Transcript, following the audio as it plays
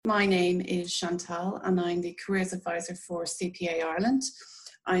my name is Chantal and I'm the Careers Advisor for CPA Ireland.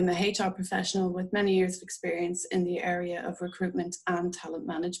 I'm a HR professional with many years of experience in the area of recruitment and talent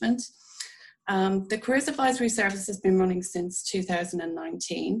management. The Careers Advisory Service has been running since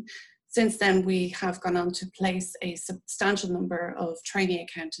 2019. Since then, we have gone on to place a substantial number of trainee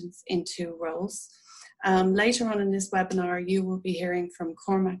accountants into roles. Later on in this webinar, you will be hearing from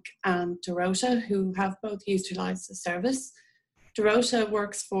Cormac and Dorota, who have both utilised the service. Dorota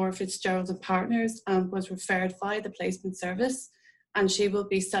works for Fitzgerald and Partners and was referred via the placement service, and she will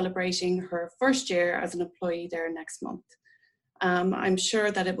be celebrating her first year as an employee there next month. I'm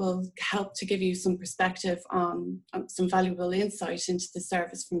sure that it will help to give you some perspective on some valuable insight into the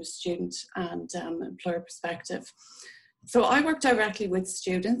service from a student and employer perspective. So I work directly with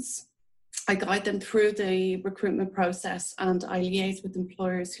students. I guide them through the recruitment process and I liaise with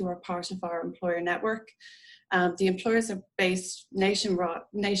employers who are part of our employer network. The employers are based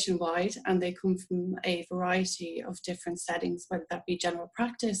nationwide and they come from a variety of different settings, whether that be general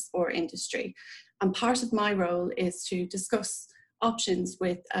practice or industry. And part of my role is to discuss options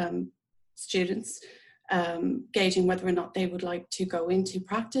with students, gauging whether or not they would like to go into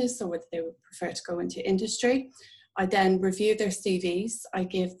practice or whether they would prefer to go into industry. I then review their CVs. I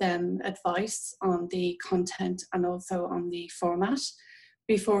give them advice on the content and also on the format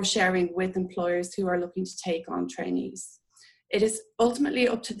before sharing with employers who are looking to take on trainees. It is ultimately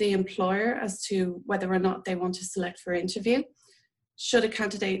up to the employer as to whether or not they want to select for interview. Should a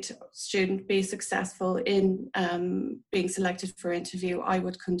candidate student be successful in being selected for interview, I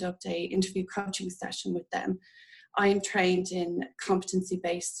would conduct an interview coaching session with them. I am trained in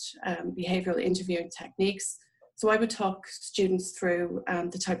competency-based behavioural interviewing techniques. So I would talk students through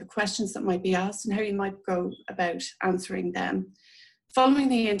the type of questions that might be asked and how you might go about answering them. Following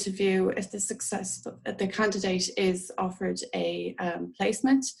the interview, if the candidate is offered a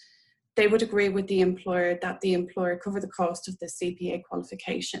placement, they would agree with the employer that the employer cover the cost of the CPA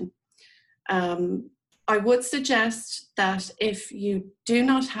qualification. I would suggest that if you do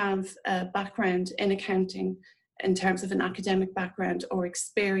not have a background in accounting in terms of an academic background or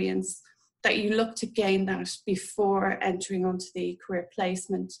experience, that you look to gain that before entering onto the career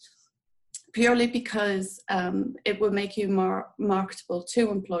placement, purely because it will make you more marketable to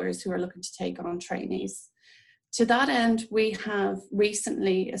employers who are looking to take on trainees. To that end, we have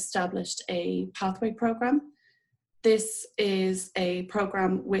recently established a pathway program. This is a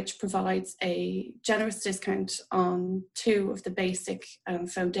program which provides a generous discount on 2 of the basic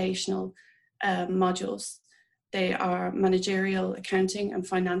foundational modules. They are managerial accounting and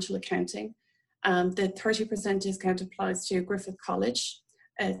financial accounting. The 30% discount applies to Griffith College.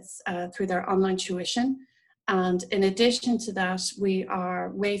 It's through their online tuition. And in addition to that, we are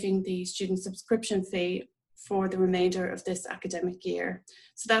waiving the student subscription fee for the remainder of this academic year.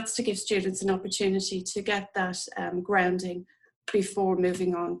 So that's to give students an opportunity to get that grounding before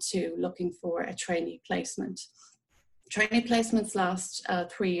moving on to looking for a trainee placement. Trainee placements last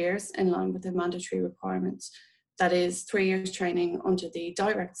 3 years in line with the mandatory requirements. That is 3 years training under the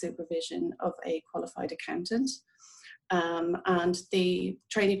direct supervision of a qualified accountant. And the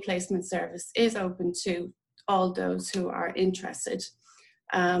trainee placement service is open to all those who are interested.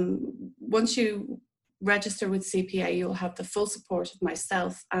 Once you register with CPA, you'll have the full support of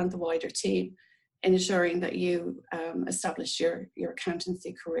myself and the wider team in ensuring that you establish your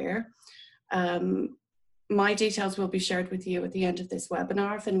accountancy career. My details will be shared with you at the end of this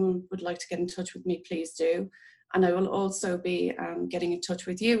webinar. If anyone would like to get in touch with me, please do. And I will also be getting in touch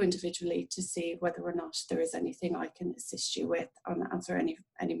with you individually to see whether or not there is anything I can assist you with and answer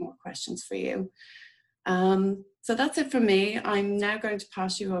any more questions for you. So that's it from me. I'm now going to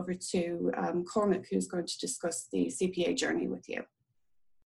pass you over to Cormac, who's going to discuss the CPA journey with you.